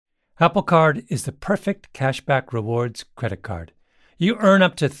Apple Card is the perfect cashback rewards credit card. You earn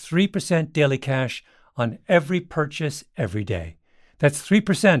up to 3% daily cash on every purchase every day. That's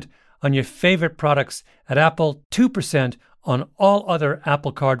 3% on your favorite products at Apple, 2% on all other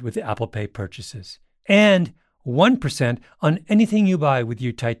Apple Card with Apple Pay purchases, and 1% on anything you buy with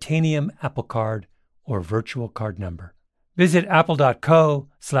your titanium Apple Card or virtual card number. Visit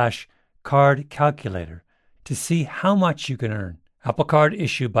apple.co/card calculator to see how much you can earn. Apple Card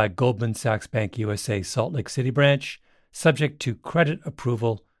issued by Goldman Sachs Bank USA Salt Lake City branch, subject to credit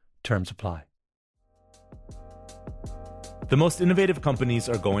approval. Terms apply. The most innovative companies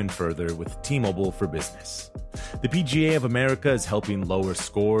are going further with T-Mobile for Business. The PGA of America is helping lower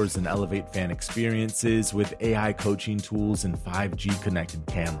scores and elevate fan experiences with AI coaching tools and 5G connected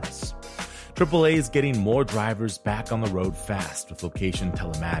cameras. AAA is getting more drivers back on the road fast with location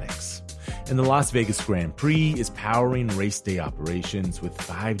telematics. And the Las Vegas Grand Prix is powering race day operations with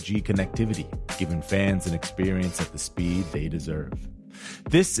 5G connectivity, giving fans an experience at the speed they deserve.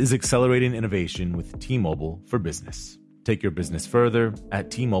 This is accelerating innovation with T-Mobile for Business. Take your business further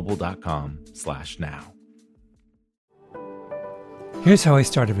at T-Mobile.com/now. Here's how I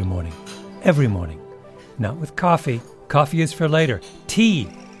start every morning. Every morning. Not with coffee. Coffee is for later. Tea.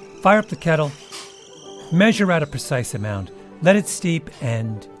 Fire up the kettle. Measure out a precise amount. Let it steep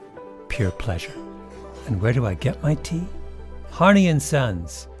and pure pleasure. And where do I get my tea? Harney &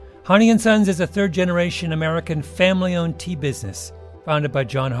 Sons. Harney & Sons is a third-generation American family-owned tea business founded by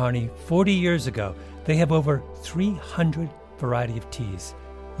John Harney 40 years ago. They have over 300 variety of teas.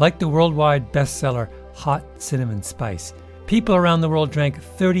 Like the worldwide bestseller Hot Cinnamon Spice, people around the world drank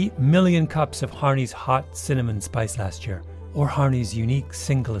 30 million cups of Harney's Hot Cinnamon Spice last year, or Harney's unique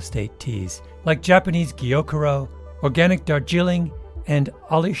single-estate teas, like Japanese Gyokuro, organic Darjeeling, and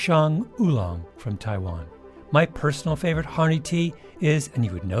Alishan Oolong from Taiwan. My personal favorite Harney tea is, and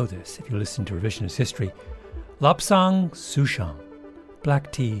you would know this if you listen to Revisionist History, Lapsang Souchong,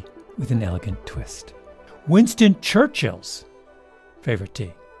 black tea with an elegant twist. Winston Churchill's favorite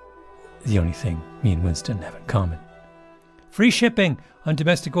tea. The only thing me and Winston have in common. Free shipping on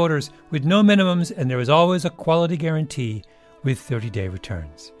domestic orders with no minimums, and there is always a quality guarantee with 30-day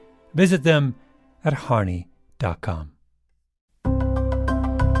returns. Visit them at harney.com.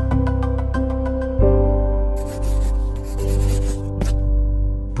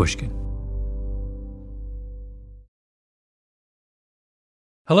 Pushkin.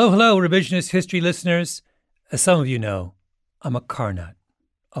 Hello, Revisionist History listeners. As some of you know, I'm a car nut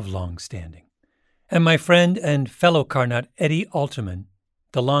of long standing. And my friend and fellow car nut, Eddie Alterman,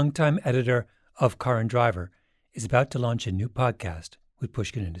 the longtime editor of Car and Driver, is about to launch a new podcast with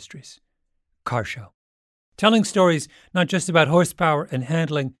Pushkin Industries, Car Show, telling stories not just about horsepower and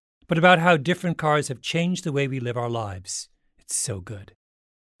handling, but about how different cars have changed the way we live our lives. It's so good.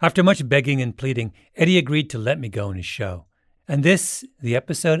 After much begging and pleading, Eddie agreed to let me go on his show. And this, the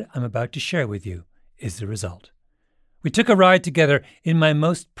episode I'm about to share with you, is the result. We took a ride together in my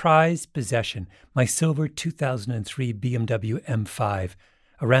most prized possession, my silver 2003 BMW M5,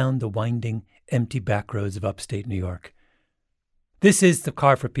 around the winding, empty back roads of upstate New York. This is the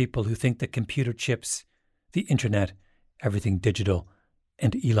car for people who think that computer chips, the internet, everything digital,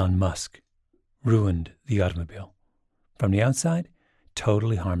 and Elon Musk ruined the automobile. From the outside,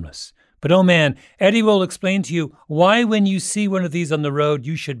 totally harmless. But oh man, Eddie will explain to you why when you see one of these on the road,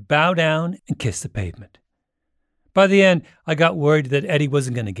 you should bow down and kiss the pavement. By the end, I got worried that Eddie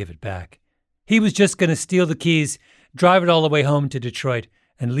wasn't going to give it back. He was just going to steal the keys, drive it all the way home to Detroit,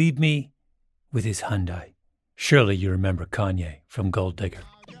 and leave me with his Hyundai. Surely you remember Kanye from Gold Digger.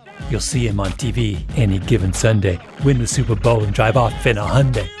 You'll see him on TV any given Sunday, win the Super Bowl and drive off in a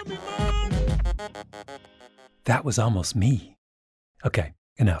Hyundai. That was almost me. Okay,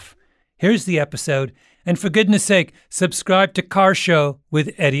 enough. Here's the episode, and for goodness sake, subscribe to Car Show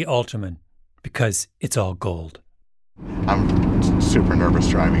with Eddie Alterman, because it's all gold. I'm super nervous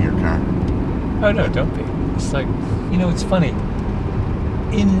driving your car. Oh no, don't be. It's like, it's funny.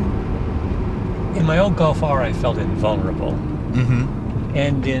 In my old Golf R, I felt invulnerable. Mm-hmm.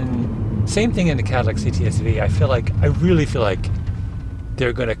 And same thing in the Cadillac CTS-V, I really feel like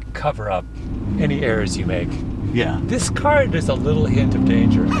they're going to cover up any errors you make. Yeah. This car, there's a little hint of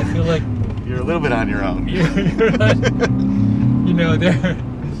danger. I feel like you're a little bit on your own. You're not,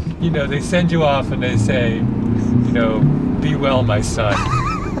 they send you off and they say, be well, my son.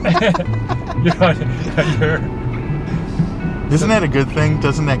 Isn't that a good thing?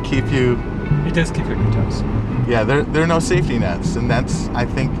 Doesn't that keep you? It does keep you on your toes. Yeah, there are no safety nets, and that's, I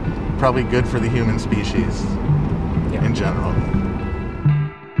think, probably good for the human species in general.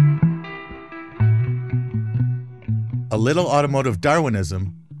 A Little Automotive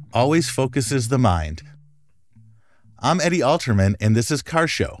Darwinism always focuses the mind. I'm Eddie Alterman, and this is Car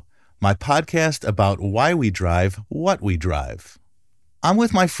Show, my podcast about why we drive what we drive. I'm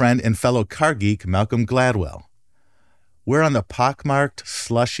with my friend and fellow car geek, Malcolm Gladwell. We're on the pockmarked,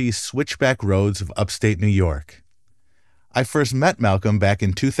 slushy switchback roads of upstate New York. I first met Malcolm back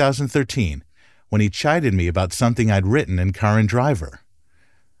in 2013 when he chided me about something I'd written in Car and Driver.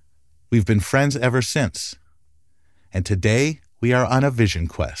 We've been friends ever since. And today, we are on a vision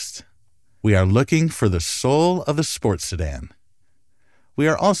quest. We are looking for the soul of the sports sedan. We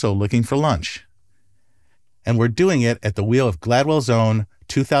are also looking for lunch. And we're doing it at the wheel of Gladwell's own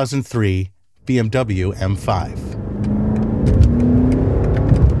 2003 BMW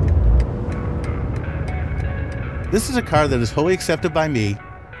M5. This is a car that is wholly accepted by me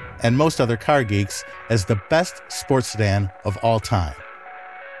and most other car geeks as the best sports sedan of all time.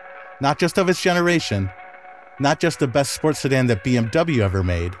 Not just of its generation, not just the best sports sedan that BMW ever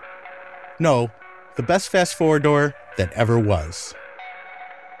made. No, the best fast four-door that ever was.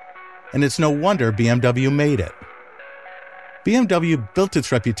 And it's no wonder BMW made it. BMW built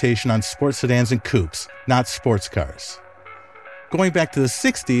its reputation on sports sedans and coupes, not sports cars. Going back to the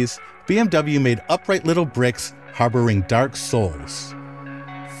 60s, BMW made upright little bricks harboring dark souls.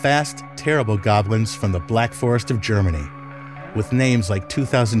 Fast, terrible goblins from the Black Forest of Germany, with names like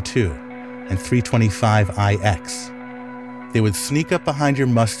 2002 and 325iX. They would sneak up behind your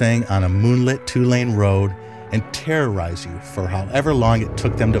Mustang on a moonlit two-lane road and terrorize you for however long it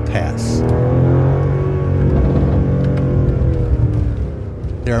took them to pass.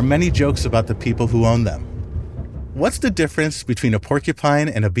 There are many jokes about the people who own them. What's the difference between a porcupine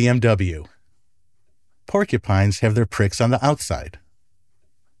and a BMW? Porcupines have their pricks on the outside.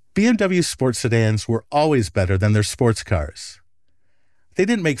 BMW sports sedans were always better than their sports cars. They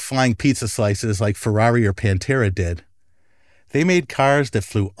didn't make flying pizza slices like Ferrari or Pantera did. They made cars that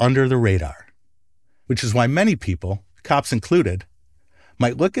flew under the radar, which is why many people, cops included,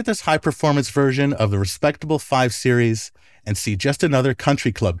 might look at this high-performance version of the respectable 5 Series and see just another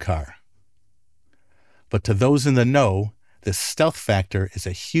country club car. But to those in the know, this stealth factor is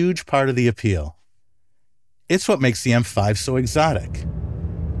a huge part of the appeal. It's what makes the M5 so exotic.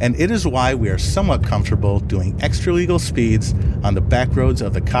 And it is why we are somewhat comfortable doing extra-legal speeds on the back roads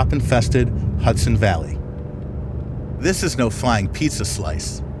of the cop-infested Hudson Valley. This is no flying pizza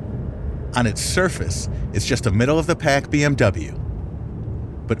slice. On its surface, it's just a middle-of-the-pack BMW.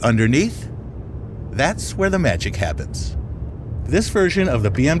 But underneath, that's where the magic happens. This version of the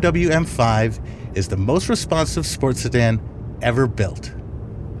BMW M5 is the most responsive sports sedan ever built.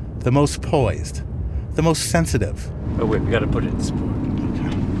 The most poised, the most sensitive. Oh wait, we gotta put it in sport.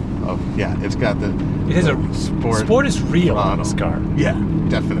 Oh, yeah, it's got the It has a sport is real on this car. Yeah,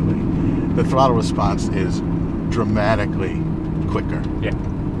 definitely. The throttle response is dramatically quicker. Yeah.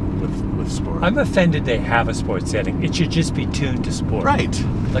 With sport. I'm offended they have a sports setting. It should just be tuned to sport. Right.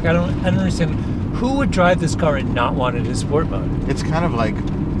 Like I don't understand who would drive this car and not want it in sport mode. It's kind of like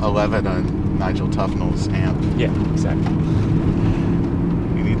 11 on Nigel Tufnell's amp. Yeah, exactly.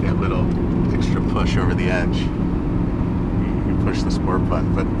 You need that little extra push over the edge. You push the sport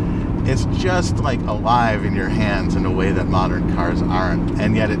button, but it's just like alive in your hands in a way that modern cars aren't,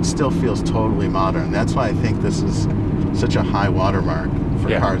 and yet it still feels totally modern. That's why I think this is such a high watermark for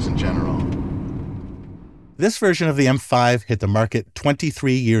cars in general. This version of the M5 hit the market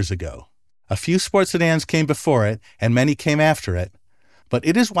 23 years ago. A few sports sedans came before it, and many came after it, but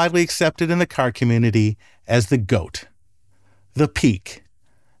it is widely accepted in the car community as the GOAT, the peak,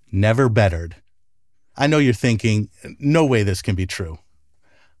 never bettered. I know you're thinking, no way this can be true.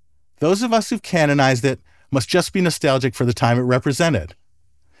 Those of us who've canonized it must just be nostalgic for the time it represented.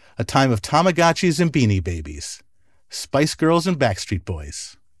 A time of Tamagotchis and Beanie Babies, Spice Girls and Backstreet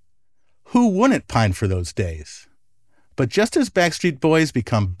Boys. Who wouldn't pine for those days? But just as Backstreet Boys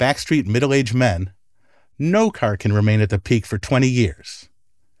become backstreet middle-aged men, no car can remain at the peak for 20 years.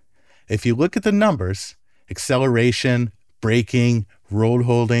 If you look at the numbers, acceleration, braking, road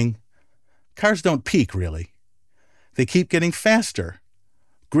holding, cars don't peak really. They keep getting faster,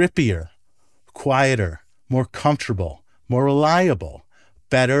 grippier, quieter, more comfortable, more reliable,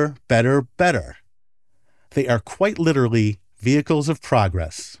 better, better, better. They are quite literally vehicles of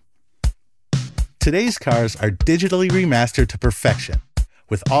progress. Today's cars are digitally remastered to perfection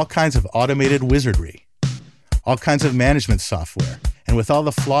with all kinds of automated wizardry, all kinds of management software, and with all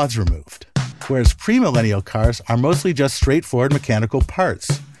the flaws removed. Whereas pre-millennial cars are mostly just straightforward mechanical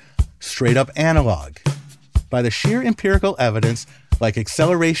parts, straight up analog. By the sheer empirical evidence, like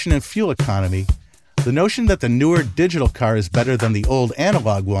acceleration and fuel economy, the notion that the newer digital car is better than the old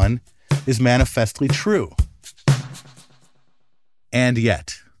analog one is manifestly true. And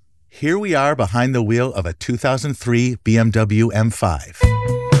yet, Here we are behind the wheel of a 2003 BMW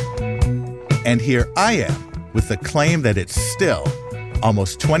M5. And here I am with the claim that it's still,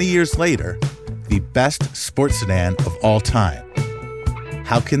 almost 20 years later, the best sports sedan of all time.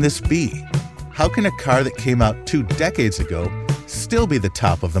 How can this be? How can a car that came out 2 decades ago still be the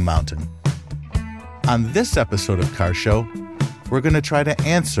top of the mountain? On this episode of Car Show, we're going to try to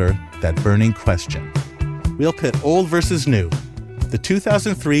answer that burning question. We'll pit old versus new, the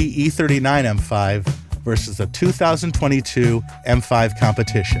 2003 E39 M5 versus the 2022 M5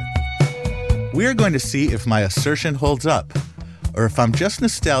 competition. We're going to see if my assertion holds up, or if I'm just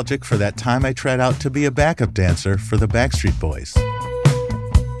nostalgic for that time I tried out to be a backup dancer for the Backstreet Boys.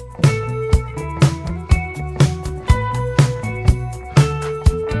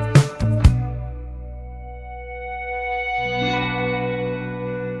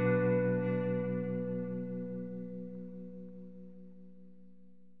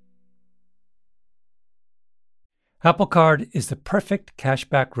 Apple Card is the perfect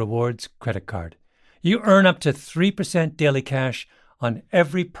cashback rewards credit card. You earn up to 3% daily cash on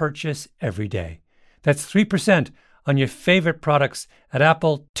every purchase every day. That's 3% on your favorite products at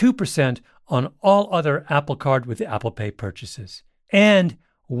Apple, 2% on all other Apple Card with Apple Pay purchases, and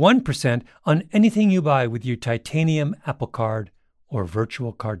 1% on anything you buy with your titanium Apple Card or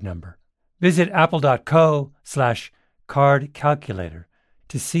virtual card number. Visit apple.co/card calculator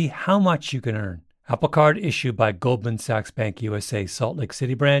to see how much you can earn. Apple Card issued by Goldman Sachs Bank USA Salt Lake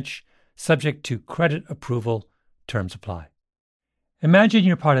City branch, subject to credit approval. Terms apply. Imagine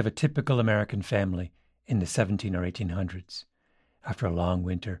you're part of a typical American family in the 17 or 1800s. After a long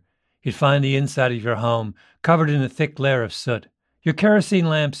winter, you'd find the inside of your home covered in a thick layer of soot. Your kerosene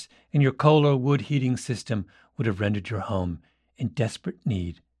lamps and your coal or wood heating system would have rendered your home in desperate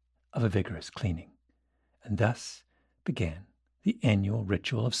need of a vigorous cleaning. And thus began the annual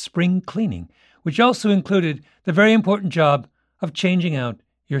ritual of spring cleaning, which also included the very important job of changing out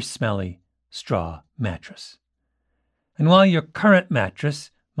your smelly straw mattress. And while your current mattress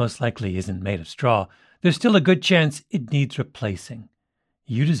most likely isn't made of straw, there's still a good chance it needs replacing.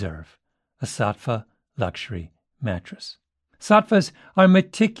 You deserve a Saatva luxury mattress. Saatvas are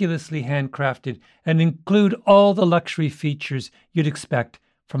meticulously handcrafted and include all the luxury features you'd expect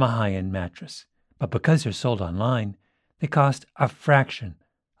from a high-end mattress. But because they're sold online, they cost a fraction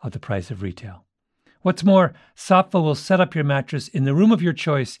of the price of retail. What's more, Saatva will set up your mattress in the room of your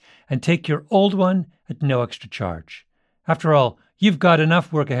choice and take your old one at no extra charge. After all, you've got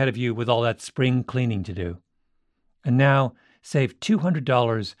enough work ahead of you with all that spring cleaning to do. And now, save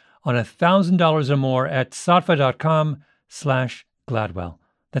 $200 on $1,000 or more at saatva.com/Gladwell.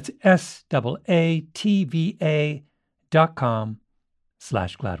 That's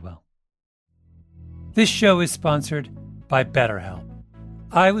SAATVA.com/Gladwell. This show is sponsored by BetterHelp.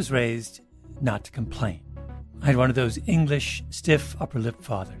 I was raised not to complain. I had one of those English, stiff upper lip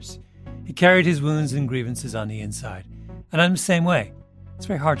fathers. He carried his wounds and grievances on the inside. And I'm the same way. It's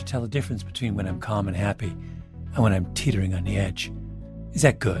very hard to tell the difference between when I'm calm and happy and when I'm teetering on the edge. Is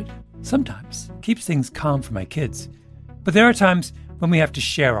that good? Sometimes. It keeps things calm for my kids. But there are times when we have to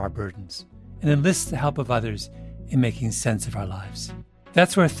share our burdens and enlist the help of others in making sense of our lives.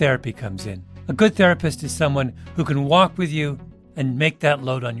 That's where therapy comes in. A good therapist is someone who can walk with you and make that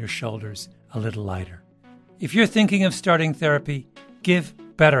load on your shoulders a little lighter. If you're thinking of starting therapy, give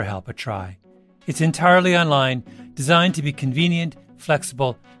BetterHelp a try. It's entirely online, designed to be convenient,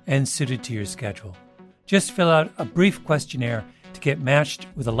 flexible, and suited to your schedule. Just fill out a brief questionnaire to get matched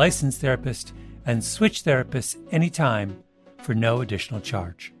with a licensed therapist and switch therapists anytime for no additional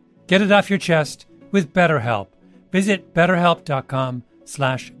charge. Get it off your chest with BetterHelp. Visit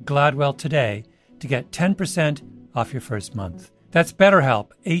BetterHelp.com/Gladwell today to get 10% off your first month. That's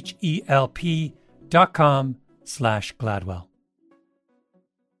BetterHelp, HELP.com/Gladwell.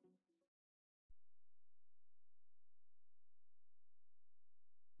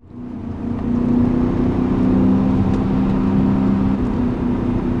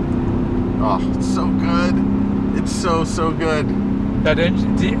 Oh, it's so good. It's so good. That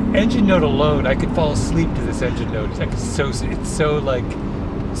the engine note alone, I could fall asleep to this engine note. It's so like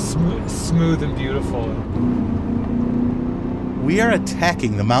smooth and beautiful. We are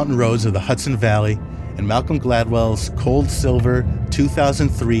attacking the mountain roads of the Hudson Valley in Malcolm Gladwell's cold silver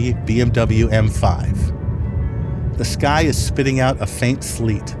 2003 BMW M5. The sky is spitting out a faint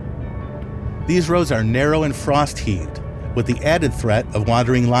sleet. These roads are narrow and frost-heaved, with the added threat of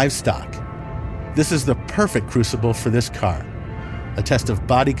wandering livestock. This is the perfect crucible for this car, a test of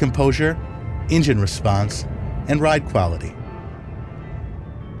body composure, engine response, and ride quality.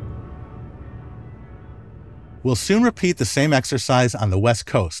 We'll soon repeat the same exercise on the West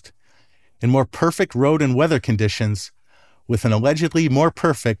Coast, in more perfect road and weather conditions with an allegedly more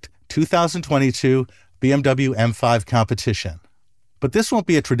perfect 2022 BMW M5 competition. But this won't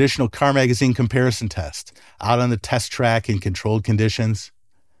be a traditional car magazine comparison test, out on the test track in controlled conditions.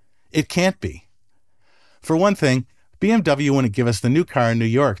 It can't be. For one thing, BMW wouldn't give us the new car in New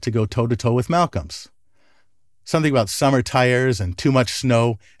York to go toe-to-toe with Malcolm's. Something about summer tires and too much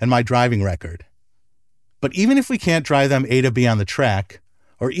snow and my driving record. But even if we can't drive them A to B on the track,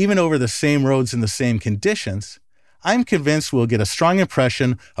 or even over the same roads in the same conditions, I'm convinced we'll get a strong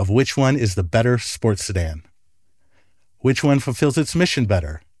impression of which one is the better sports sedan. Which one fulfills its mission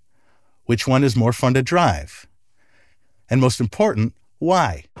better? Which one is more fun to drive? And most important,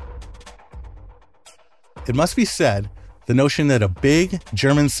 why? It must be said, the notion that a big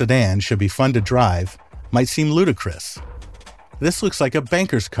German sedan should be fun to drive might seem ludicrous. This looks like a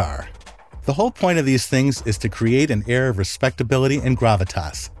banker's car. The whole point of these things is to create an air of respectability and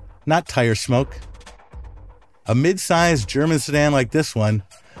gravitas, not tire smoke. A mid-sized German sedan like this one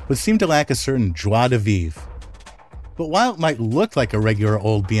would seem to lack a certain joie de vivre. But while it might look like a regular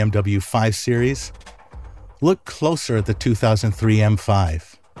old BMW 5 Series, look closer at the 2003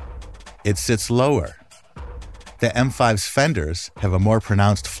 M5. It sits lower. The M5's fenders have a more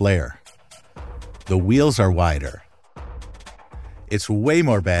pronounced flare. The wheels are wider. It's way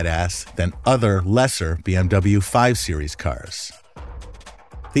more badass than other lesser BMW 5 Series cars.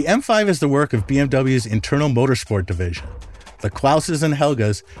 The M5 is the work of BMW's internal motorsport division, the Klauses and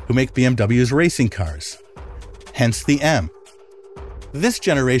Helgas who make BMW's racing cars. Hence the M. This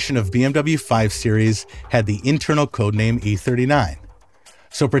generation of BMW 5 Series had the internal codename E39.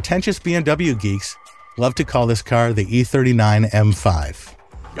 So pretentious BMW geeks love to call this car the E39 M5.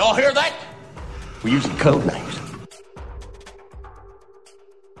 Y'all hear that? We're using code names.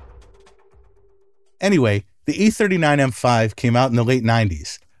 Anyway, the E39 M5 came out in the late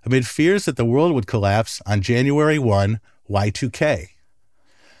 90s, amid fears that the world would collapse on January 1, Y2K.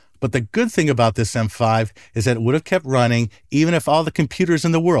 But the good thing about this M5 is that it would have kept running even if all the computers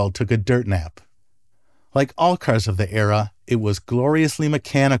in the world took a dirt nap. Like all cars of the era, it was gloriously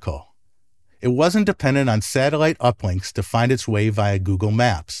mechanical. It wasn't dependent on satellite uplinks to find its way via Google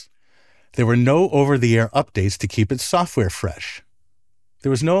Maps. There were no over-the-air updates to keep its software fresh.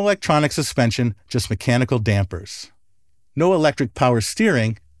 There was no electronic suspension, just mechanical dampers. No electric power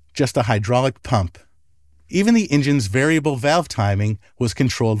steering, just a hydraulic pump. Even the engine's variable valve timing was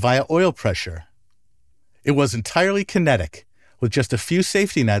controlled via oil pressure. It was entirely kinetic, with just a few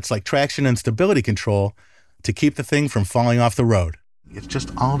safety nets like traction and stability control to keep the thing from falling off the road. It's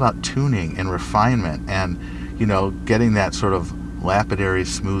just all about tuning and refinement and, getting that sort of lapidary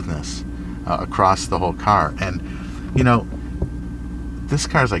smoothness across the whole car. And, this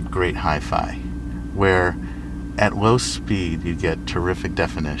car's like great hi-fi, where at low speed you get terrific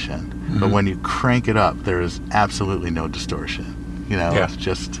definition, but when you crank it up, there is absolutely no distortion. It's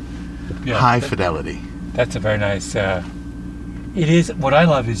just high fidelity. That's a very nice... it is... What I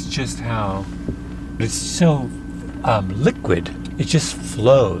love is just how it's so liquid. It just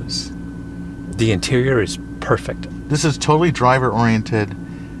flows. The interior is perfect. This is totally driver-oriented.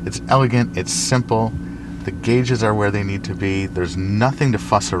 It's elegant. It's simple. The gauges are where they need to be. There's nothing to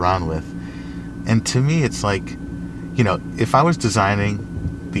fuss around with. And to me, it's like, if I was designing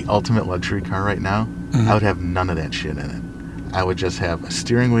the ultimate luxury car right now, I would have none of that shit in it. I would just have a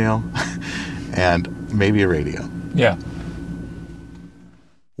steering wheel and maybe a radio. Yeah.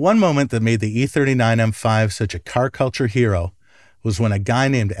 One moment that made the E39 M5 such a car culture hero was when a guy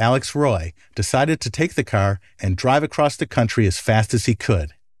named Alex Roy decided to take the car and drive across the country as fast as he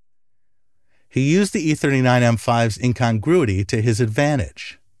could. He used the E39 M5's incongruity to his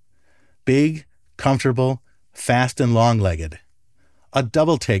advantage. Big, comfortable, fast and long-legged. A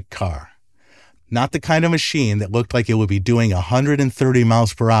double-take car. Not the kind of machine that looked like it would be doing 130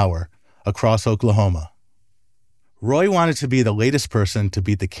 miles per hour across Oklahoma. Roy wanted to be the latest person to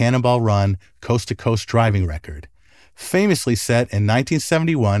beat the Cannonball Run coast-to-coast driving record, famously set in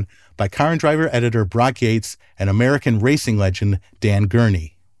 1971 by Car and Driver editor Brock Yates and American racing legend Dan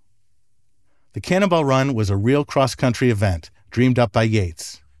Gurney. The Cannonball Run was a real cross-country event dreamed up by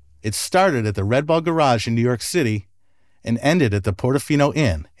Yates. It started at the Red Ball Garage in New York City and ended at the Portofino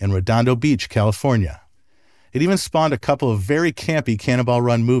Inn in Redondo Beach, California. It even spawned a couple of very campy Cannonball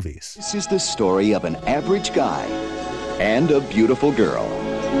Run movies. This is the story of an average guy and a beautiful girl.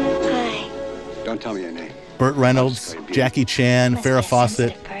 Hi. Don't tell me your name. Burt Reynolds, Jackie Chan, Farrah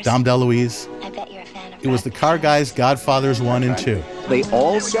Fawcett, Dom DeLuise. I bet you're a fan of It was the car guys' Godfathers 1 and 2. They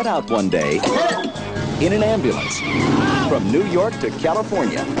all set out one day in an ambulance from New York to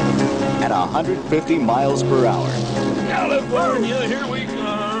California at 150 miles per hour. California, here we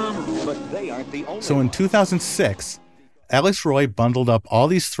come. But they aren't the only So in 2006, Alex Roy bundled up all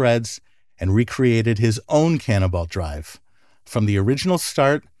these threads and recreated his own Cannonball drive, from the original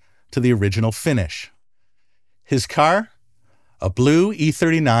start to the original finish. His car? A blue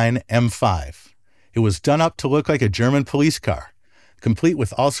E39 M5. It was done up to look like a German police car, complete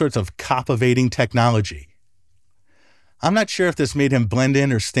with all sorts of cop-evading technology. I'm not sure if this made him blend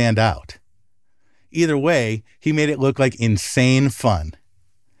in or stand out. Either way, he made it look like insane fun.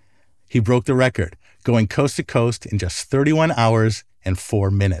 He broke the record, going coast to coast in just 31 hours and 4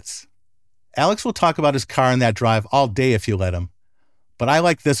 minutes. Alex will talk about his car in that drive all day if you let him, but I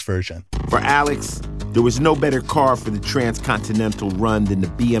like this version. For Alex, there was no better car for the transcontinental run than the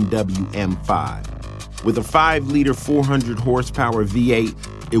BMW M5. With a 5-liter 400-horsepower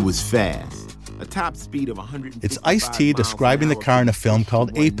V8, it was fast. A top speed of 155 It's Ice-T describing the car in a film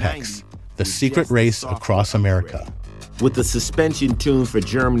called Apex, the secret race across America. With the suspension tuned for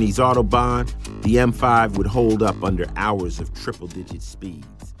Germany's Autobahn, the M5 would hold up under hours of triple-digit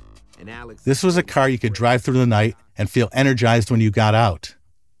speeds. And Alex, this was a car you could drive through the night and feel energized when you got out.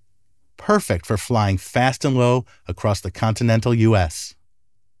 Perfect for flying fast and low across the continental U.S.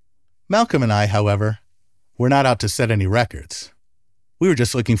 Malcolm and I, however, were not out to set any records. We were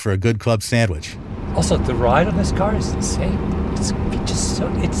just looking for a good club sandwich. Also, the ride on this car is insane.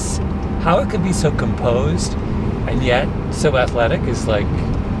 It's how it could be so composed and yet so athletic is like...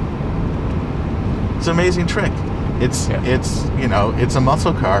 It's an amazing trick. It's a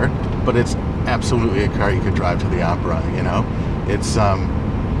muscle car, but it's absolutely a car you could drive to the opera, you know? It's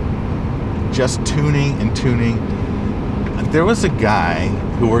just tuning and tuning. There was a guy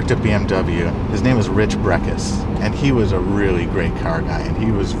who worked at BMW. His name was Rich Breckus, and he was a really great car guy, and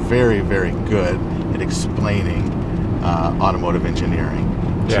he was very, very good at explaining automotive engineering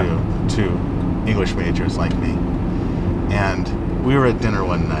to English majors like me. And we were at dinner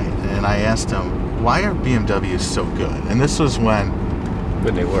one night, and I asked him, why are BMWs so good? And this was when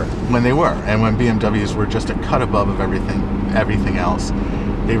they were. And when BMWs were just a cut above of everything else.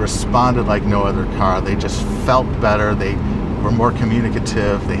 They responded like no other car. They just felt better. They were more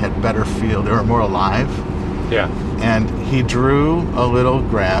communicative. They had better feel. They were more alive. Yeah. And he drew a little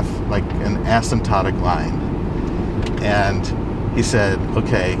graph, like an asymptotic line. And he said,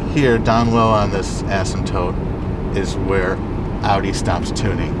 okay, here, down low on this asymptote is where Audi stops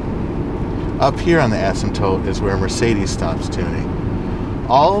tuning. Up here on the asymptote is where Mercedes stops tuning.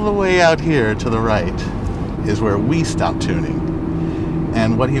 All the way out here to the right is where we stop tuning.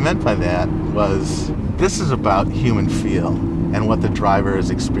 And what he meant by that was, this is about human feel and what the driver is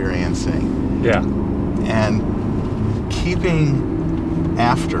experiencing. Yeah. And keeping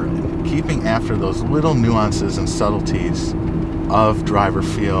after those little nuances and subtleties of driver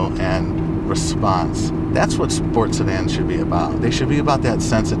feel and response. That's what sports sedans should be about. They should be about that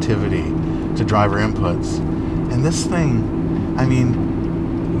sensitivity to driver inputs. And this thing, I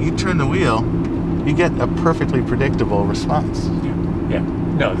mean, you turn the wheel, you get a perfectly predictable response. Yeah.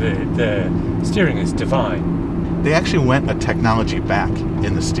 No, the steering is divine. They actually went a technology back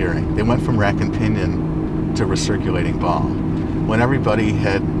in the steering. They went from rack and pinion to recirculating ball. When everybody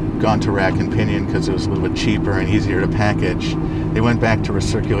had gone to rack and pinion because it was a little bit cheaper and easier to package, they went back to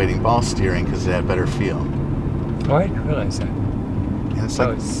recirculating ball steering because it had better feel. Oh, I didn't realize that. And it's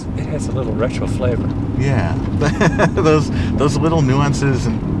like, it has a little retro flavor. Yeah, those little nuances,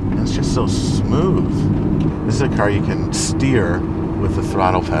 and it's just so smooth. This is a car you can steer with the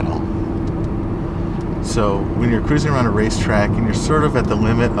throttle pedal. So when you're cruising around a racetrack and you're sort of at the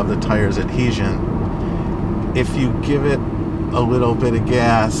limit of the tire's adhesion, if you give it a little bit of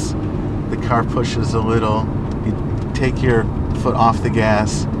gas, the car pushes a little, you take your foot off the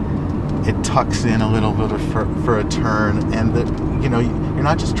gas, it tucks in a little bit for a turn, and you're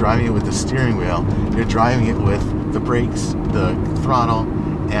not just driving it with the steering wheel, you're driving it with the brakes, the throttle,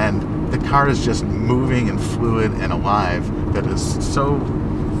 and the car is just moving and fluid and alive. That is so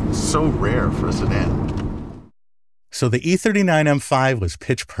rare for a sedan. So the E39 M5 was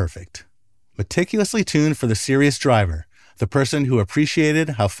pitch perfect, meticulously tuned for the serious driver, the person who appreciated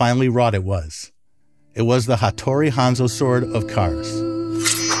how finely wrought it was. It was the Hattori Hanzo sword of cars.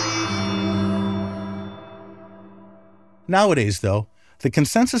 Nowadays, though, the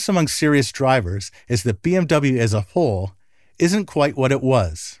consensus among serious drivers is that BMW as a whole isn't quite what it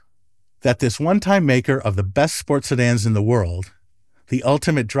was. That this one-time maker of the best sports sedans in the world, the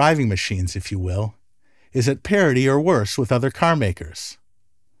ultimate driving machines, if you will, is at parity or worse with other car makers.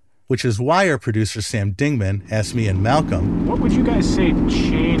 Which is why our producer Sam Dingman asked me and Malcolm, what would you guys say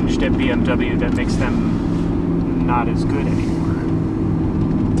changed at BMW that makes them not as good anymore?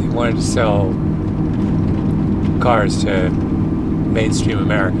 They wanted to sell cars to mainstream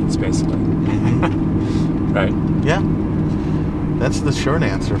Americans, basically. Right? Yeah. That's the short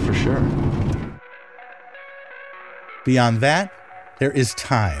answer for sure. Beyond that, there is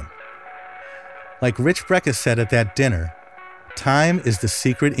time. Like Rich Brecka said at that dinner, time is the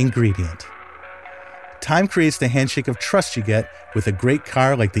secret ingredient. Time creates the handshake of trust you get with a great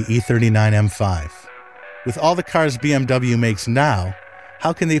car like the E39 M5. With all the cars BMW makes now,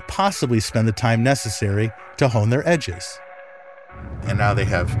 how can they possibly spend the time necessary to hone their edges? And now they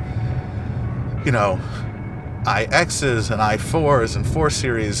have, iXs and i4s and 4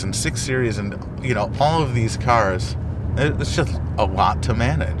 Series and 6 Series and, all of these cars. It's just a lot to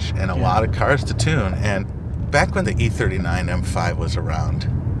manage and a lot of cars to tune. And back when the E39 M5 was around,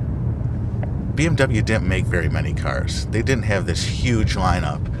 BMW didn't make very many cars. They didn't have this huge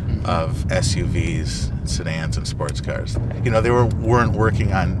lineup of SUVs, sedans, and sports cars. They weren't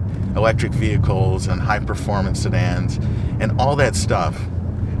working on electric vehicles and high-performance sedans and all that stuff.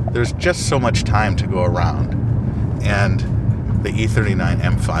 There's just so much time to go around. And the E39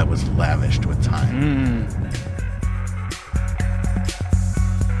 M5 was lavished with time.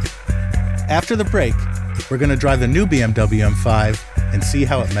 After the break, we're going to drive the new BMW M5 and see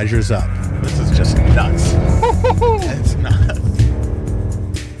how it measures up. This is just nuts. It's nuts.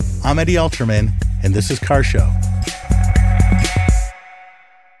 I'm Eddie Alterman, and this is Car Show.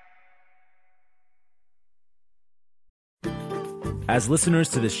 As listeners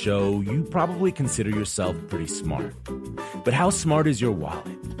to this show, you probably consider yourself pretty smart. But how smart is your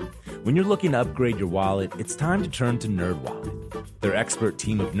wallet? When you're looking to upgrade your wallet, it's time to turn to NerdWallet. Their expert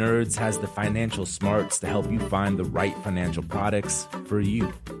team of nerds has the financial smarts to help you find the right financial products for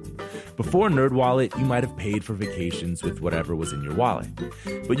you. Before NerdWallet, you might have paid for vacations with whatever was in your wallet.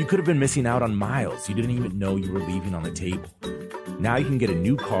 But you could have been missing out on miles you didn't even know you were leaving on the table. Now you can get a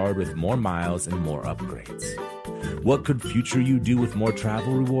new card with more miles and more upgrades. What could future you do with more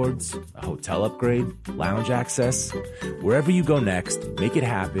travel rewards? A hotel upgrade? Lounge access? Wherever you go next, make it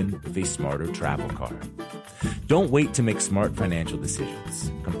happen with a smarter travel card. Don't wait to make smart financial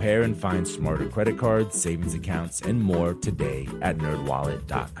decisions. Compare and find smarter credit cards, savings accounts, and more today at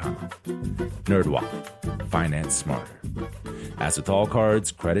NerdWallet.com. NerdWallet. Finance smarter. As with all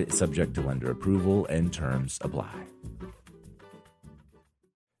cards, credit is subject to lender approval and terms apply.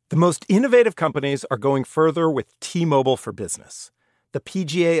 The most innovative companies are going further with T-Mobile for Business. The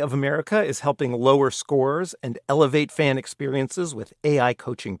PGA of America is helping lower scores and elevate fan experiences with AI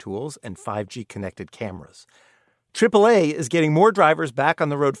coaching tools and 5G connected cameras. AAA is getting more drivers back on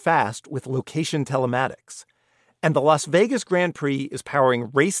the road fast with location telematics. And the Las Vegas Grand Prix is powering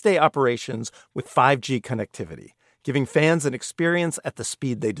race day operations with 5G connectivity, giving fans an experience at the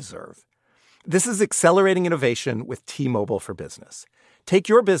speed they deserve. This is accelerating innovation with T-Mobile for Business. Take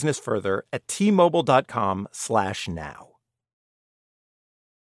your business further at T-Mobile.com/now.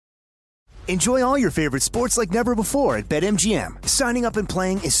 Enjoy all your favorite sports like never before at BetMGM. Signing up and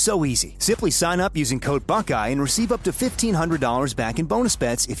playing is so easy. Simply sign up using code Buckeye and receive up to $1,500 back in bonus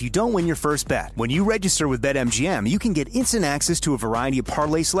bets if you don't win your first bet. When you register with BetMGM, you can get instant access to a variety of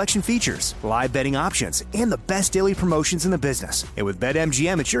parlay selection features, live betting options, and the best daily promotions in the business. And with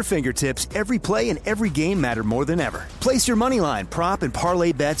BetMGM at your fingertips, every play and every game matter more than ever. Place your moneyline, prop, and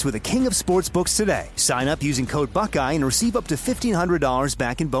parlay bets with the king of sportsbooks today. Sign up using code Buckeye and receive up to $1,500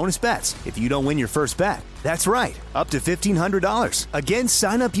 back in bonus bets if you don't win your first bet. That's right, up to $1,500. Again,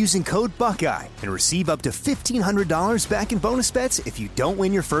 sign up using code Buckeye and receive up to $1,500 back in bonus bets if you don't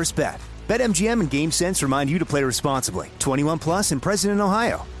win your first bet. BetMGM and GameSense remind you to play responsibly. 21 plus and present in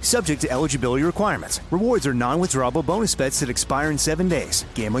Ohio. Subject to eligibility requirements. Rewards are non-withdrawable bonus bets that expire in 7 days.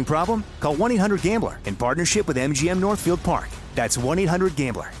 Gambling problem? Call 1-800-GAMBLER in partnership with MGM Northfield Park. That's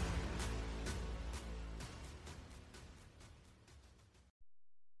 1-800-GAMBLER.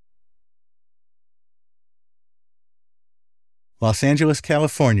 Los Angeles,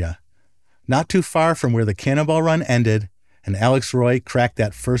 California, not too far from where the Cannonball Run ended and Alex Roy cracked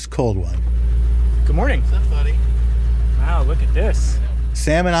that first cold one. Good morning. What's up, buddy? Wow, look at this.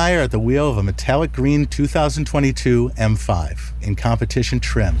 Sam and I are at the wheel of a metallic green 2022 M5 in competition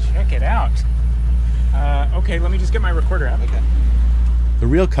trim. Check it out. Okay, let me just get my recorder out. Okay. The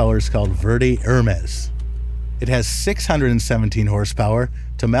real color is called Verde Hermes. It has 617 horsepower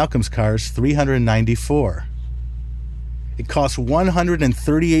to Malcolm's car's 394. It costs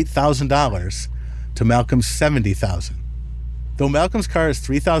 $138,000 to Malcolm's $70,000. Though Malcolm's car is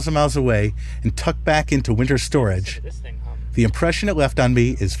 3,000 miles away and tucked back into winter storage, the impression it left on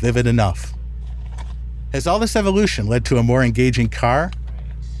me is vivid enough. Has all this evolution led to a more engaging car,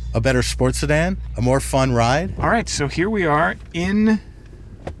 a better sports sedan, a more fun ride? All right, so here we are in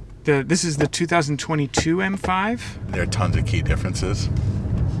This is the 2022 M5? There are tons of key differences,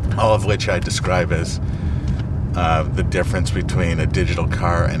 all of which I describe as the difference between a digital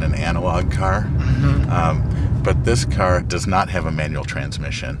car and an analog car. Mm-hmm. But this car does not have a manual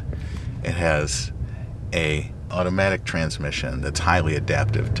transmission. It has a automatic transmission that's highly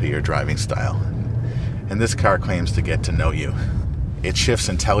adaptive to your driving style. And this car claims to get to know you. It shifts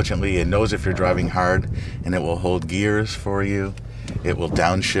intelligently. It knows if you're driving hard, and it will hold gears for you. It will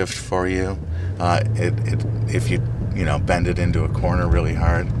downshift for you. If you bend it into a corner really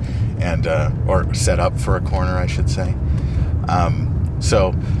hard, and or set up for a corner, I should say.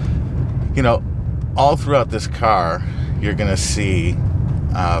 So, all throughout this car, you're going to see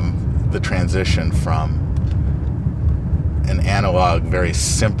the transition from an analog, very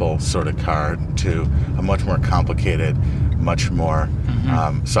simple sort of car to a much more complicated, much more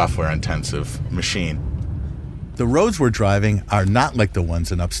software-intensive machine. The roads we're driving are not like the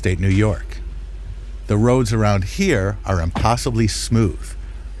ones in upstate New York. The roads around here are impossibly smooth,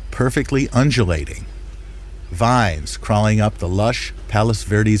 perfectly undulating. Vines crawling up the lush Palos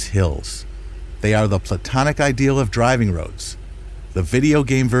Verdes hills. They are the platonic ideal of driving roads, the video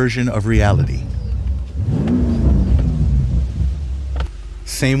game version of reality.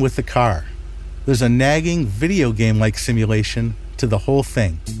 Same with the car. There's a nagging video game-like simulation to the whole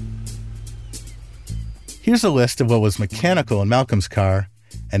thing. Here's a list of what was mechanical in Malcolm's car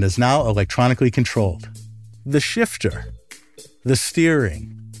and is now electronically controlled. The shifter, the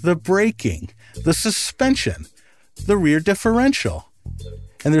steering, the braking, the suspension, the rear differential.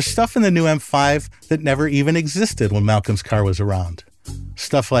 And there's stuff in the new M5 that never even existed when Malcolm's car was around.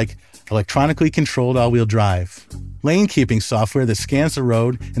 Stuff like electronically controlled all-wheel drive, lane-keeping software that scans the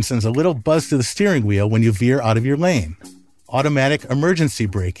road and sends a little buzz to the steering wheel when you veer out of your lane, automatic emergency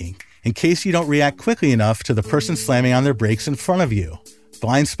braking, in case you don't react quickly enough to the person slamming on their brakes in front of you,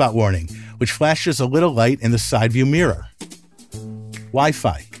 blind spot warning, which flashes a little light in the side view mirror,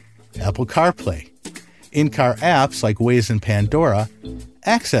 Wi-Fi, Apple CarPlay, in-car apps like Waze and Pandora,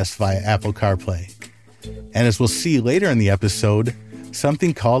 accessed via Apple CarPlay, and as we'll see later in the episode,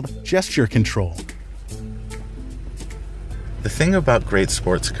 something called gesture control. The thing about great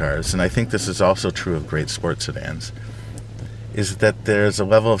sports cars, and I think this is also true of great sports sedans, is that there's a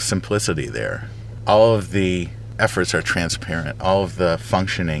level of simplicity there. All of the efforts are transparent. All of the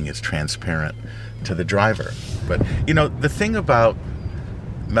functioning is transparent to the driver. But, the thing about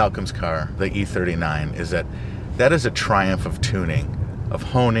Malcolm's car, the E39, is that is a triumph of tuning, of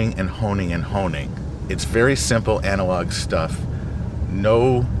honing and honing and honing. It's very simple analog stuff.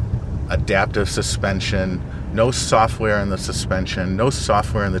 No adaptive suspension, no software in the suspension, no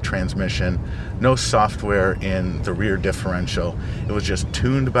software in the transmission, no software in the rear differential. It was just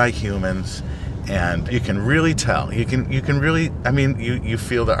tuned by humans, and you can really tell. You can really, you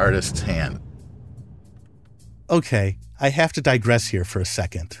feel the artist's hand. Okay, I have to digress here for a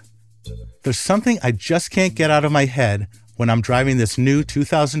second. There's something I just can't get out of my head when I'm driving this new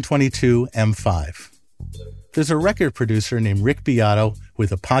 2022 M5. There's a record producer named Rick Beato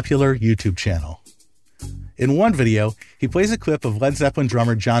with a popular YouTube channel. In one video, he plays a clip of Led Zeppelin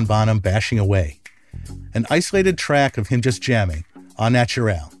drummer John Bonham bashing away. An isolated track of him just jamming, au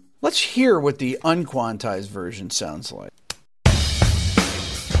naturel. Let's hear what the unquantized version sounds like.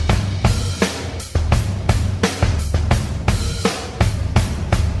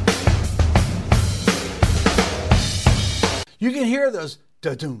 You can hear those.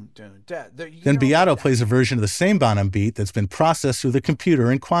 Then Beato plays a version of the same Bonham beat that's been processed through the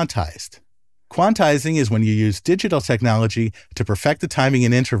computer and quantized. Quantizing is when you use digital technology to perfect the timing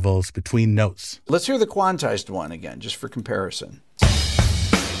and intervals between notes. Let's hear the quantized one again, just for comparison.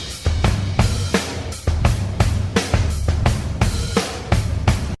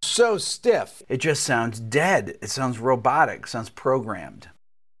 So stiff. It just sounds dead. It sounds robotic. It sounds programmed.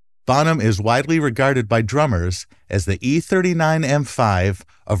 Bonham is widely regarded by drummers as the E39 M5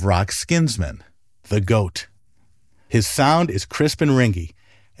 of rock skinsmen, the GOAT. His sound is crisp and ringy,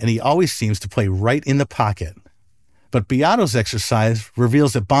 and he always seems to play right in the pocket. But Beato's exercise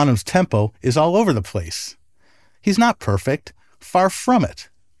reveals that Bonham's tempo is all over the place. He's not perfect, far from it.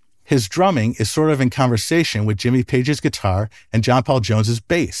 His drumming is sort of in conversation with Jimmy Page's guitar and John Paul Jones's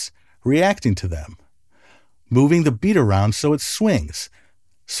bass, reacting to them, moving the beat around so it swings,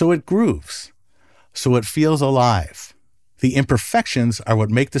 so it grooves, so it feels alive. The imperfections are what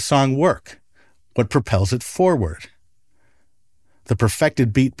make the song work, what propels it forward. The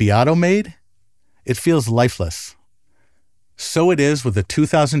perfected beat Beato made, it feels lifeless. So it is with the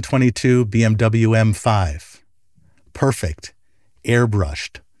 2022 BMW M5. Perfect,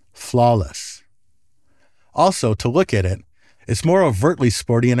 airbrushed, flawless. Also, to look at it, It's more overtly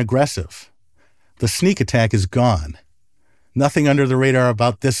sporty and aggressive. The sneak attack is gone. Nothing under the radar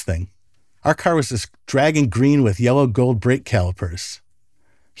about this thing. Our car was this dragon green with yellow gold brake calipers.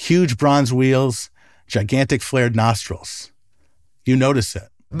 Huge bronze wheels, gigantic flared nostrils. You notice it.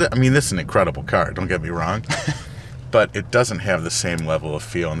 I mean, this is an incredible car, don't get me wrong. But it doesn't have the same level of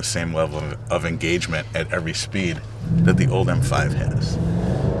feel and the same level of engagement at every speed that the old M5 has.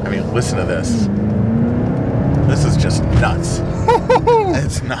 I mean, listen to this. This is just nuts.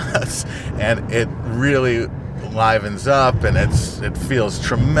 It's nuts. And it really livens up, and it feels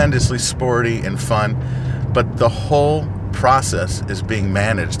tremendously sporty and fun. But the whole process is being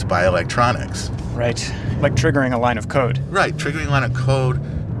managed by electronics. Right. Like triggering a line of code. Right. Triggering a line of code.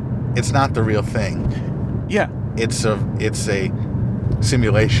 It's not the real thing. Yeah. It's a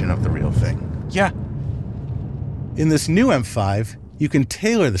simulation of the real thing. Yeah. In this new M5, you can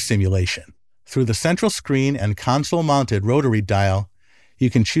tailor the simulation. Through the central screen and console-mounted rotary dial, you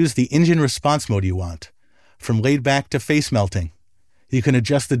can choose the engine response mode you want, from laid back to face melting. You can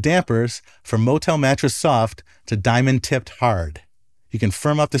adjust the dampers from Motel Mattress Soft to Diamond-tipped hard. You can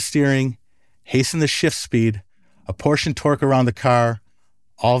firm up the steering, hasten the shift speed, apportion torque around the car,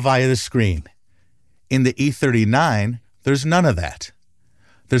 all via the screen. In the E39, there's none of that.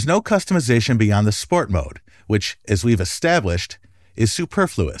 There's no customization beyond the sport mode, which, as we've established, is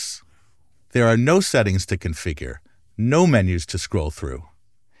superfluous. There are no settings to configure, no menus to scroll through.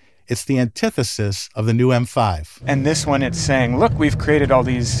 It's the antithesis of the new M5. And this one, it's saying, look, we've created all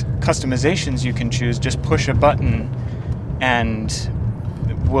these customizations you can choose. Just push a button and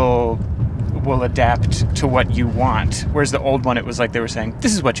we'll adapt to what you want. Whereas the old one, it was like they were saying,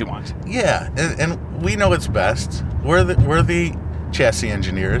 this is what you want. Yeah, and we know it's best. We're the chassis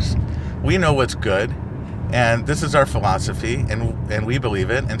engineers. We know what's good. And this is our philosophy, and we believe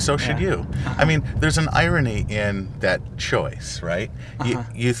it, and so should you. I mean, there's an irony in that choice, right?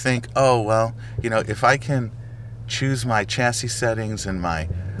 You think, oh, well, if I can choose my chassis settings and my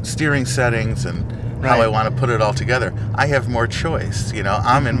steering settings and how I want to put it all together, I have more choice.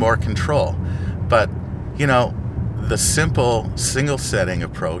 I'm in more control. But, the simple single setting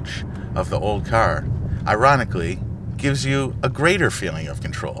approach of the old car, ironically, gives you a greater feeling of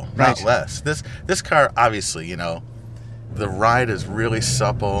control, not less. This car, obviously, the ride is really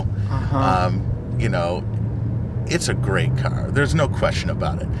supple. It's a great car. There's no question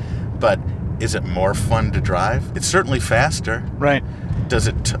about it. But is it more fun to drive? It's certainly faster. Right. Does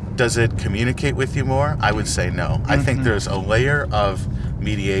it communicate with you more? I would say no. I think there's a layer of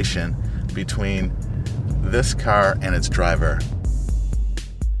mediation between this car and its driver.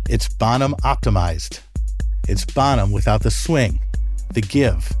 It's Bonham optimized. It's Bonham without the swing, the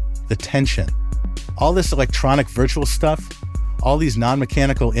give, the tension. All this electronic virtual stuff, all these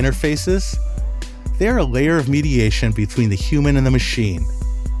non-mechanical interfaces, they're a layer of mediation between the human and the machine.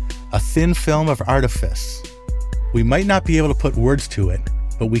 A thin film of artifice. We might not be able to put words to it,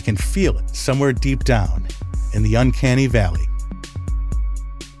 but we can feel it somewhere deep down in the uncanny valley.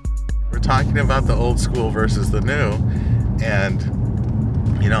 We're talking about the old school versus the new, and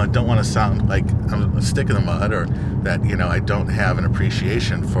I don't want to sound like I'm a stick in the mud or that, I don't have an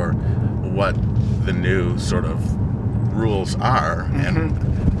appreciation for what the new sort of rules are and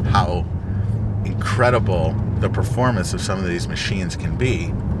how incredible the performance of some of these machines can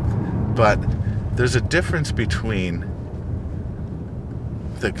be. But there's a difference between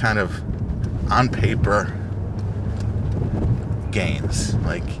the kind of on paper gains,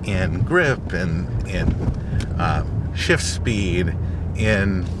 like in grip and in shift speed,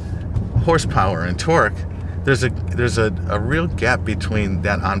 in horsepower and torque. There's a real gap between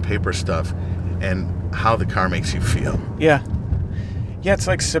that on paper stuff and how the car makes you feel. Yeah, it's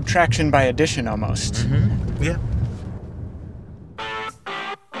like subtraction by addition almost. Yeah.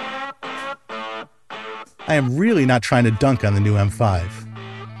 I am really not trying to dunk on the new M5.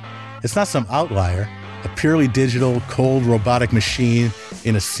 It's not some outlier, a purely digital, cold, robotic machine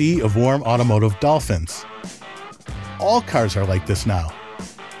in a sea of warm automotive dolphins. All cars are like this now.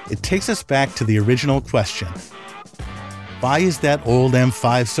 It takes us back to the original question. Why is that old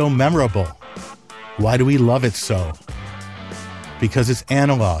M5 so memorable? Why do we love it so? Because it's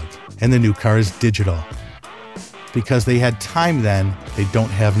analog and the new car is digital. Because they had time then they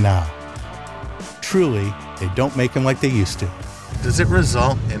don't have now. Truly, they don't make them like they used to. Does it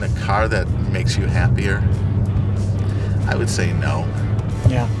result in a car that makes you happier? I would say no.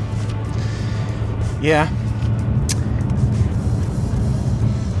 Yeah.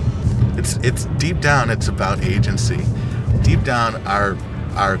 It's deep down, it's about agency. Deep down, our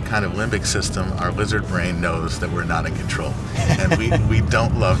kind of limbic system, our lizard brain knows that we're not in control. And we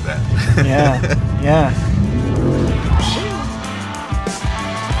don't love that. Yeah.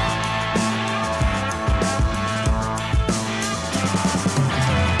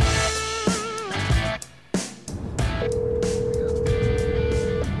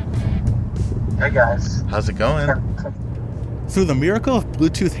 guys. How's it going? Through the miracle of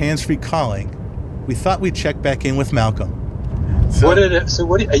Bluetooth hands-free calling, we thought we'd check back in with Malcolm. Are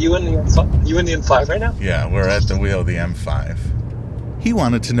you in the M5 right now? Yeah, we're at the wheel of the M5. He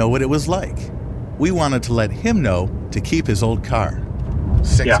wanted to know what it was like. We wanted to let him know to keep his old car.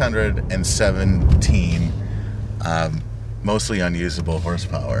 617, mostly unusable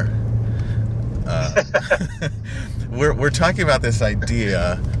horsepower. We're talking about this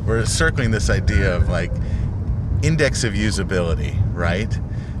idea. We're circling this idea of like index of usability, right?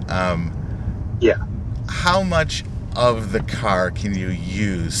 How much of the car can you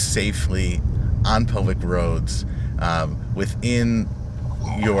use safely on public roads within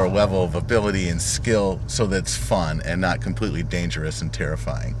your level of ability and skill so that it's fun and not completely dangerous and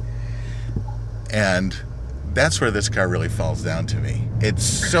terrifying? And that's where this car really falls down to me. It's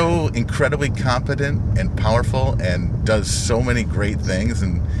so incredibly competent and powerful and does so many great things,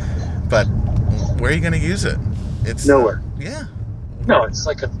 but where are you going to use it? It's nowhere. No, it's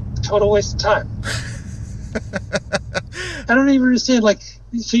like a total waste of time. I don't even understand. Like,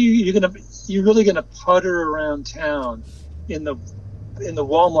 so you're really gonna putter around town in the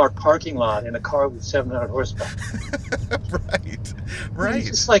Walmart parking lot in a car with 700 horsepower? Right.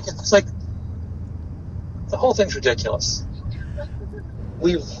 It's like the whole thing's ridiculous.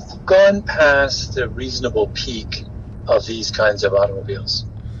 We've gone past the reasonable peak of these kinds of automobiles.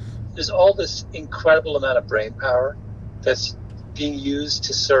 There's all this incredible amount of brain power that's being used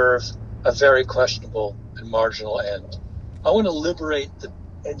to serve a very questionable and marginal end. I want to liberate the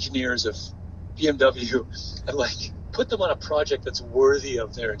engineers of BMW and put them on a project that's worthy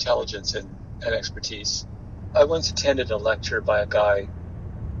of their intelligence and expertise. I once attended a lecture by a guy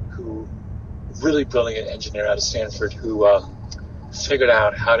really brilliant engineer out of Stanford who figured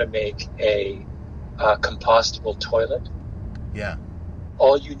out how to make a compostable toilet. Yeah.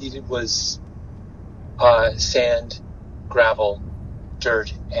 All you needed was sand, gravel,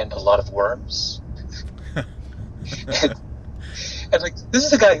 dirt, and a lot of worms. and this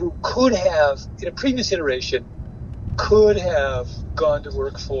is a guy who could have, in a previous iteration, could have gone to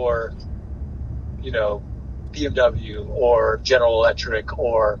work for, BMW or General Electric,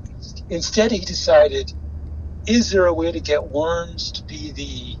 or instead he decided, is there a way to get worms to be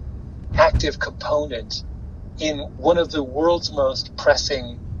the active component in one of the world's most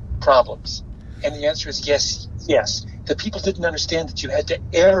pressing problems? And the answer is yes. The people didn't understand that you had to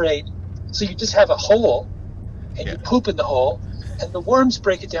aerate, so you just have a hole, and you poop in the hole, and the worms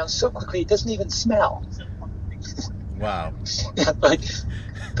break it down so quickly it doesn't even smell. Wow.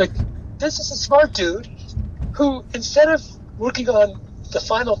 This is a smart dude who, instead of working on the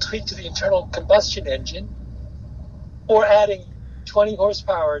final tweak to the internal combustion engine, or adding 20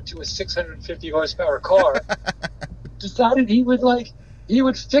 horsepower to a 650 horsepower car, decided he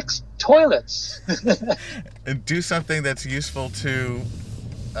would fix toilets. And do something that's useful to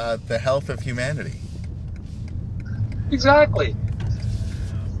the health of humanity. Exactly.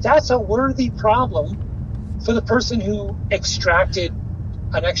 That's a worthy problem for the person who extracted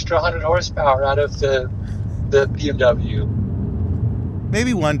an extra 100 horsepower out of the BMW.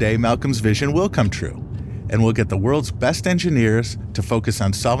 Maybe one day Malcolm's vision will come true, and we'll get the world's best engineers to focus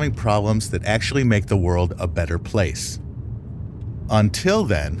on solving problems that actually make the world a better place. Until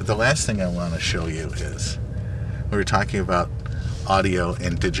then, the last thing I want to show you is, we were talking about audio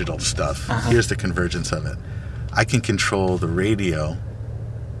and digital stuff. Here's the convergence of it. I can control the radio.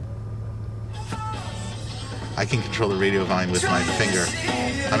 I can control the radio volume with my finger.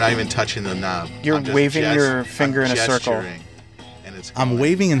 I'm not even touching the knob. You're waving your finger in a circle. I'm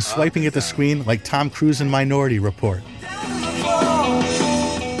waving and swiping at the screen like Tom Cruise in Minority Report.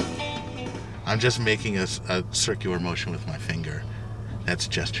 I'm just making a circular motion with my finger. That's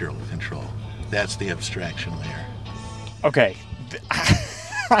gestural control. That's the abstraction layer. Okay.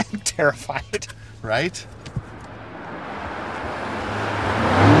 I'm terrified. Right?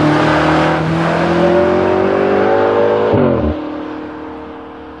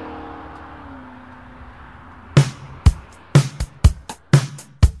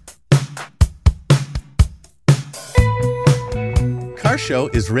 Car Show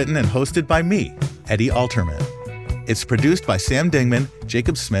is written and hosted by me, Eddie Alterman. It's produced by Sam Dingman,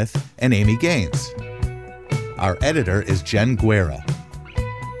 Jacob Smith, and Amy Gaines. Our editor is Jen Guerra.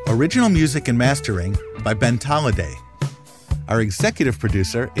 Original music and mastering by Ben Tolliday. Our executive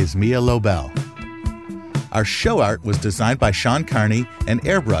producer is Mia Lobel. Our show art was designed by Sean Carney and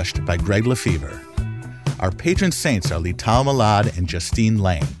airbrushed by Greg Lefevre. Our patron saints are Lital Malad and Justine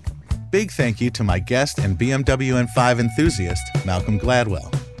Lang. Big thank you to my guest and BMW M5 enthusiast, Malcolm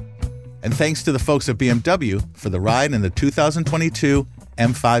Gladwell. And thanks to the folks at BMW for the ride in the 2022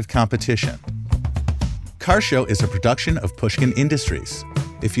 M5 competition. Car Show is a production of Pushkin Industries.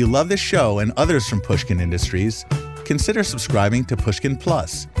 If you love this show and others from Pushkin Industries, consider subscribing to Pushkin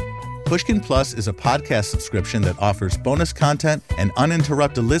Plus. Pushkin Plus is a podcast subscription that offers bonus content and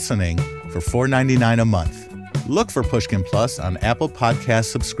uninterrupted listening for $4.99 a month. Look for Pushkin Plus on Apple Podcast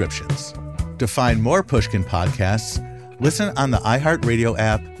subscriptions. To find more Pushkin podcasts, listen on the iHeartRadio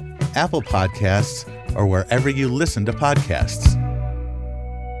app, Apple Podcasts, or wherever you listen to podcasts.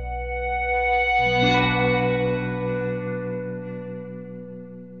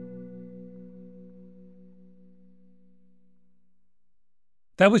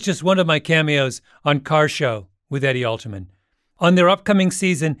 That was just one of my cameos on Car Show with Eddie Alterman. On their upcoming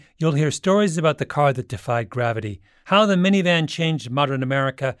season, you'll hear stories about the car that defied gravity, how the minivan changed modern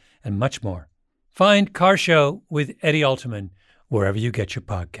America, and much more. Find Car Show with Eddie Alterman wherever you get your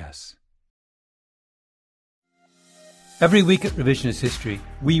podcasts. Every week at Revisionist History,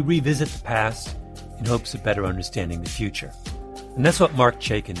 we revisit the past in hopes of better understanding the future. And that's what Mark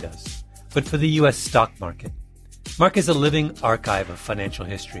Chaikin does, but for the U.S. stock market. Mark is a living archive of financial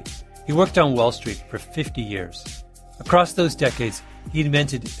history. He worked on Wall Street for 50 years. Across those decades, he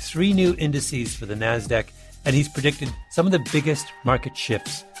invented 3 new indices for the NASDAQ, and he's predicted some of the biggest market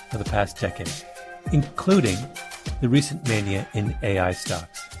shifts of the past decade, including the recent mania in AI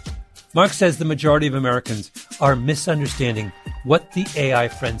stocks. Mark says the majority of Americans are misunderstanding what the AI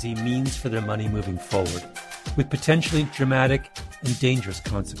frenzy means for their money moving forward, with potentially dramatic and dangerous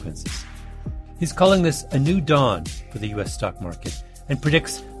consequences. He's calling this a new dawn for the U.S. stock market and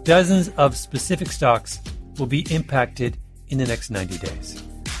predicts dozens of specific stocks will be impacted in the next 90 days.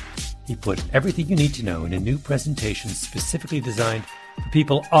 He put everything you need to know in a new presentation specifically designed for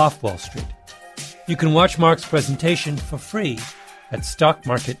people off Wall Street. You can watch Mark's presentation for free at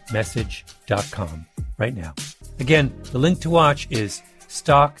stockmarketmessage.com right now. Again, the link to watch is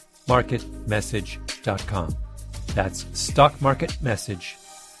stockmarketmessage.com. That's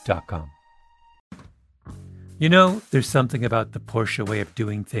stockmarketmessage.com. You know, there's something about the Porsche way of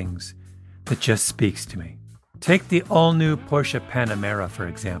doing things that just speaks to me. Take the all-new Porsche Panamera, for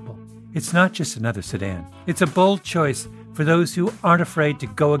example. It's not just another sedan. It's a bold choice for those who aren't afraid to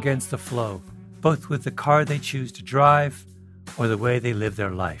go against the flow, both with the car they choose to drive or the way they live their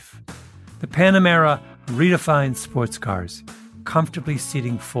life. The Panamera redefines sports cars, comfortably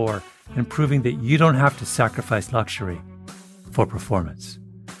seating 4 and proving that you don't have to sacrifice luxury for performance.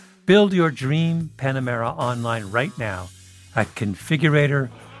 Build your dream Panamera online right now at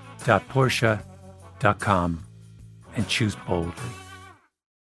configurator.porsche.com and choose boldly.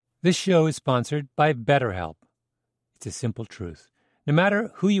 This show is sponsored by BetterHelp. It's a simple truth. No matter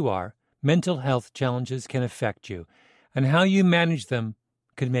who you are, mental health challenges can affect you, and how you manage them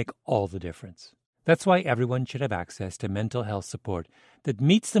can make all the difference. That's why everyone should have access to mental health support that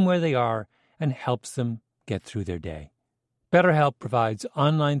meets them where they are and helps them get through their day. BetterHelp provides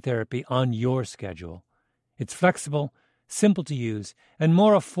online therapy on your schedule. It's flexible, simple to use, and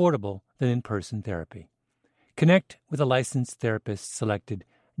more affordable than in-person therapy. Connect with a licensed therapist selected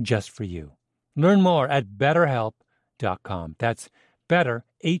just for you. Learn more at BetterHelp.com. That's better,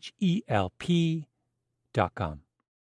 HELP.com.